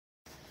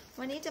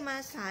วันนี้จะมา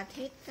สา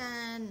ธิตกา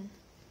ร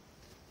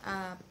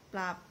ป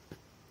รับ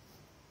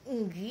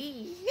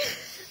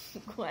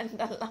ควร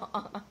ตลอ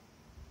ด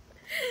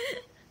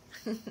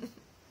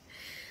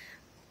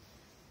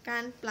กา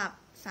รปรับ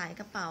สาย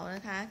กระเป๋าน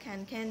ะคะ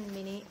Kanken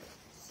Mini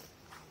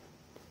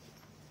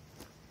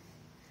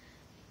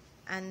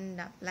อัน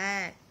ดับแร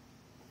ก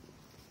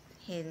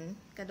เห็น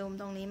กระดุม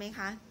ตรงนี้ไหมค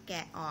ะแก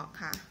ะออก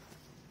ค่ะ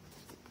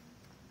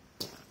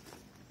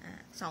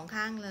สอง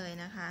ข้างเลย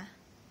นะคะ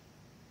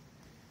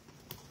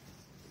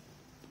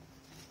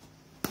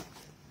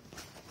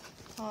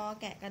พอ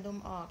แกะกระดุม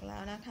ออกแล้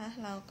วนะคะ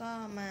เราก็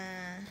มา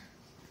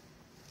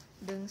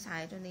ดึงสา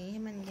ยตัวนี้ใ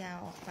ห้มันยาว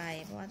ออกไป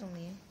เพราะว่าตรง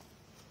นี้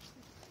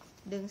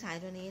ดึงสาย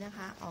ตัวนี้นะค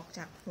ะออกจ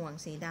ากห่วง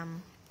สีด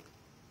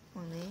ำห่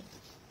วงนี้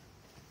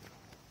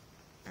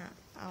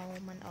เอา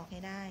มันออกให้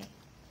ได้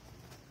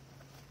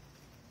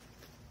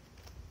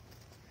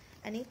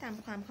อันนี้ตาม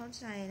ความเข้า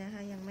ใจนะค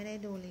ะยังไม่ได้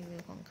ดูรีวิ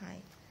วของใคร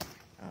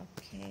โอ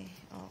เค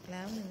ออกแ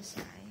ล้วหนึ่งส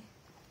าย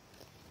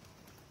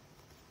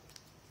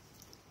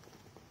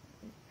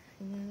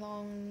ลอ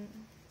ง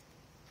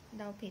เ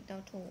ดาผิดเดา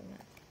ถูก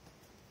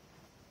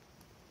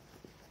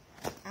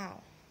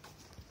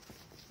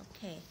โอเ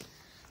ค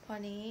พอ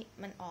นี้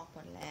มันออกหม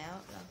ดแล้ว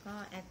แล้วก็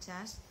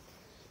adjust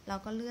เรา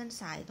ก็เลื่อน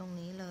สายตรง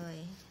นี้เลย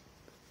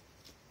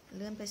เ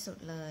ลื่อนไปสุด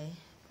เลย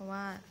เพราะว่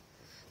า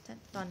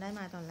ตอนได้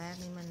มาตอนแรก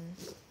นี่มัน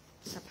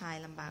สะพาย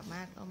ลำบากม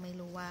ากก็ไม่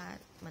รู้ว่า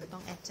มันต้อ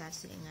ง adjust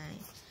ยังไง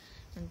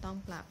มันต้อง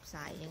ปรับส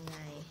ายยังไง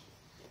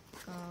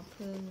ก็เ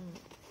พิ่ง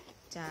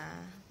จะ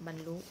บรร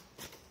ลุ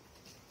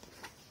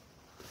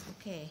โอ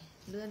เค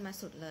เลื่อนมา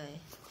สุดเลย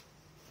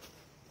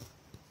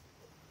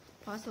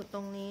พอสุดต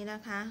รงนี้นะ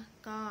คะ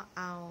ก็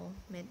เอา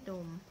เม็ดดุ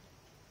ม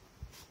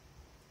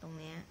ตรง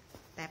นี้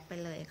แตะไป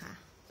เลยค่ะ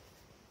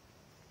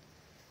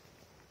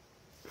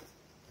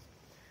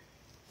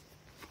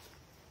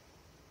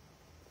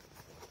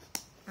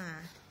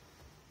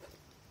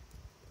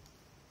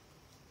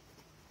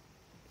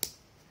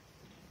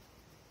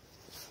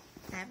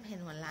แอปเห็น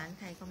หัวร้าน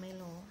ใครก็ไม่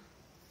รู้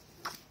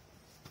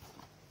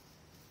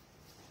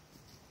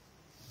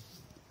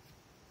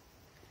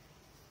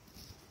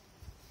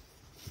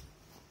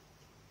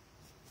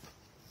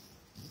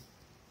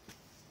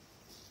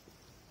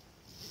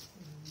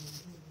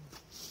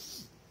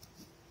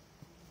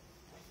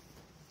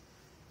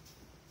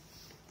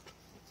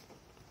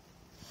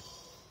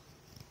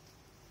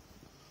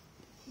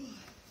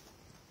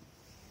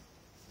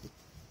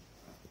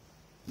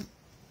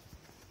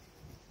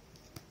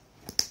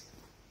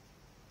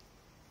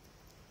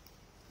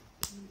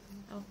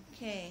โอเ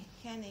ค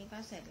แค่นี้ก็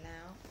เสร็จแล้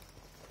ว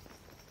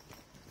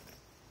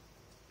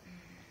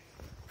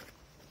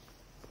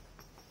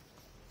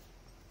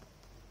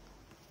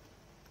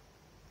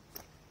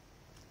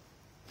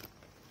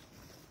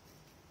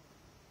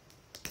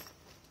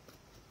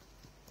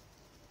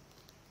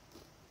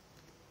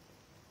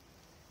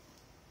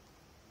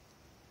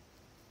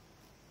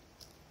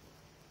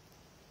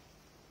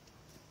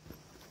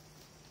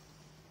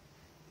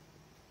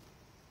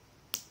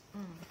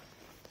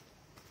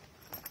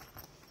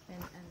เป็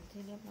นอัน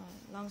ที่เรียบร้อย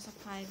ลองสะ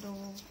พายดู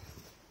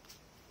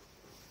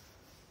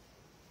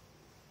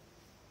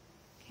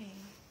โอเค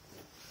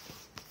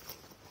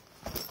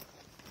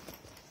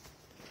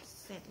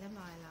เสร็จเรียบ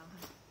ร้อยแล้วค่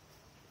ะ